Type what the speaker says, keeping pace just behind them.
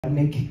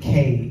Nick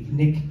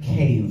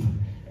Cave.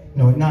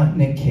 No, not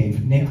Nick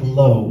Cave, Nick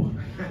Lowe.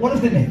 One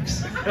of the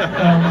Nicks.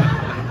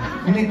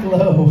 Nick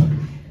Lowe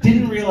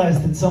didn't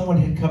realize that someone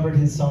had covered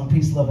his song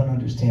Peace, Love, and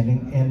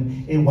Understanding,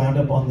 and it wound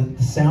up on the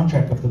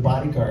soundtrack of The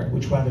Bodyguard,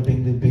 which wound up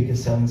being the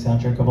biggest selling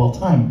soundtrack of all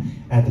time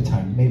at the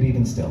time, maybe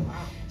even still.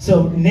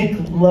 So Nick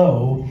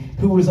Lowe,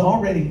 who was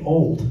already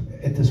old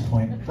at this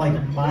point, like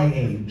my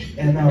age,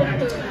 and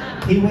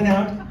he went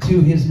out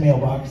to his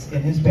mailbox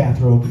in his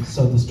bathrobe,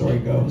 so the story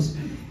goes,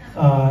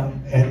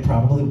 at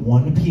probably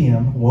 1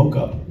 p.m., woke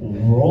up,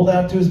 rolled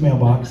out to his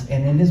mailbox,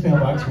 and in his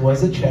mailbox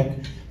was a check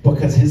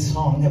because his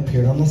song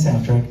appeared on the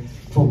soundtrack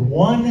for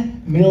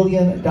 $1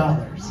 million.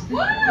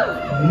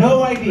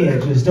 No idea,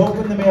 just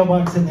opened the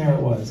mailbox and there it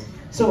was.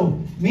 So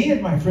me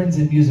and my friends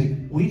in music,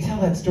 we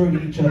tell that story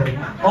to each other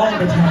all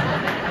the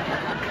time.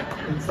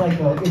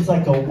 It's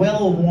like a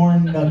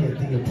well-worn nugget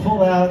that you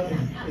pull out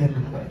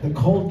in the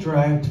cold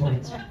drive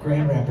towards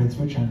Grand Rapids,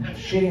 which I'm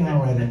shitting on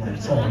right in there,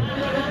 sorry.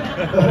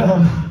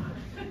 But,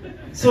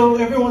 so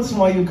every once in a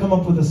while you come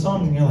up with a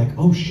song and you're like,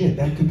 oh shit,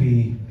 that could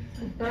be,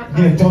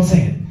 don't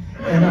say it.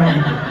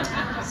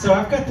 And so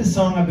I've got this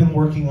song I've been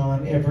working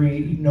on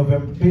every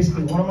November.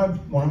 Basically, one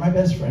of my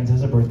best friends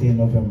has a birthday in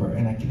November,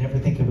 and I can never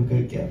think of a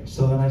good gift.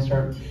 So then I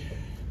start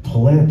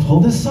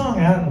pull this song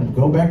out and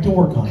go back to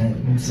work on it.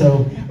 And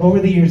so over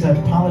the years, I've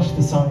polished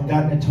the song and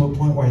gotten it to a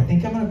point where I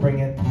think I'm going to bring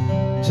it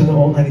to the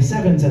old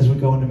 97s as we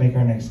go in to make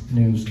our next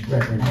news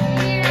record.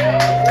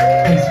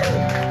 Basically.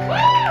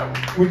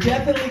 We're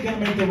definitely going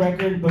to make the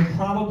record, but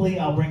probably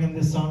I'll bring them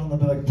this song and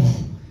they'll be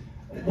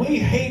like, we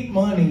hate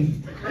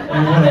money, or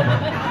whatever.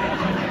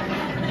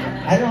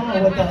 I don't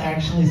know what they'll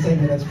actually say,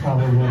 but that's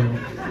probably what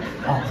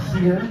I'll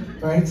hear,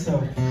 right?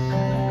 So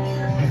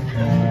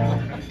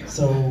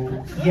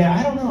yeah,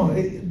 I don't know.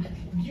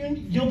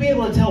 You'll be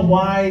able to tell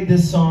why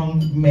this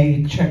song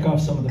may check off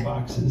some of the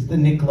boxes, the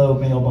Nick Lowe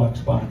mailbox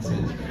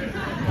boxes.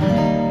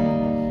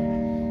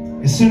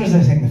 As soon as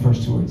I sing the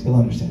first two words, you'll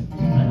understand.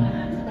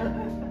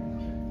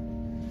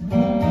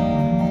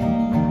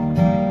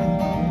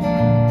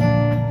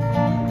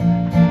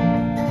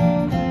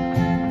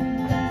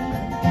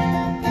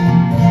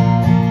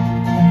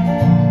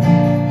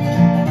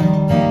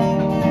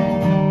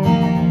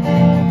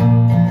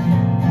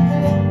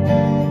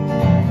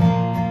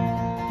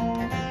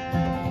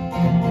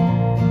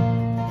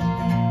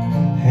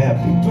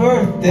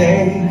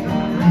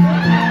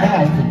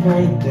 Happy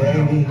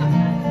birthday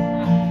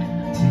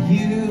to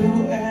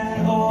you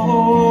and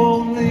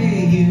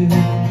only you.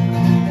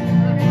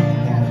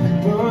 Happy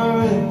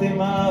birthday,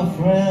 my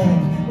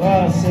friend,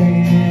 well, I'll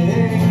say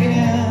it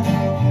again.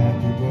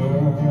 Happy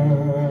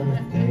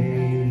birthday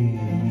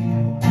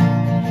to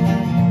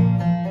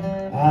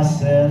you. I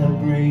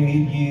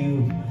celebrate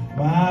you,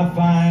 my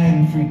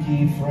fine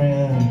freaky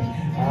friend.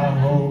 I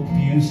hope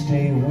you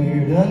stay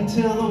weird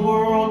until the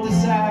world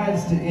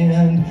decides to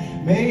end.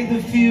 May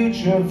the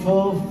future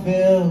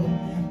fulfill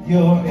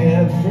your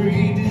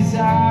every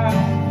desire.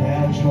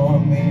 Now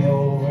join me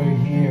over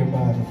here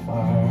by the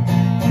fire.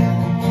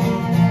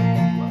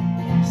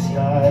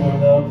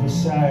 Sidle up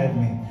beside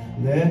me,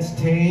 let's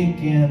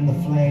take in the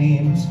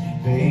flames.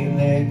 They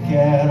lick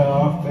at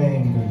our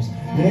fingers,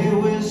 they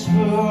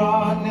whisper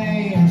our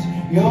names.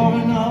 You're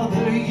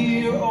another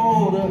year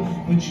older,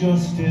 but you're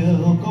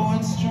still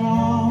going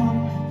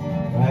strong,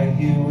 right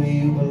here where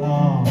you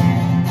belong.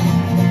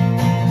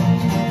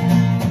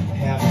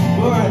 Happy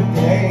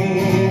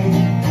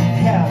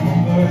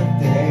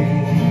birthday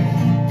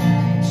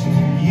to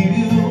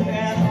you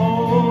and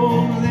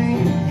only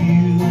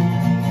you.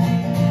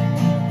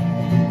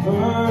 Happy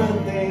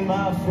birthday,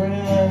 my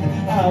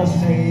friend, I'll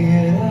say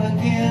it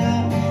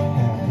again.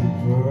 Happy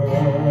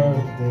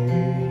birthday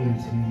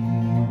to you.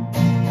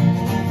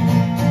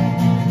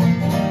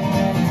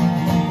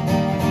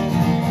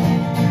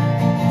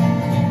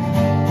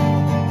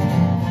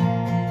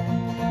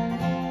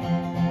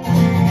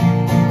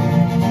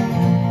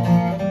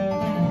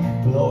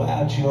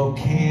 Your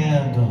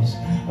candles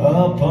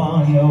up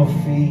on your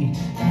feet.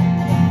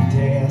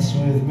 Dance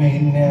with me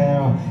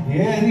now.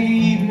 Yeah, the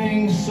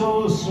evening's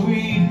so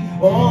sweet.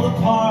 Oh, the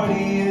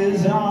party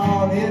is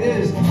on. It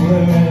is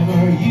wherever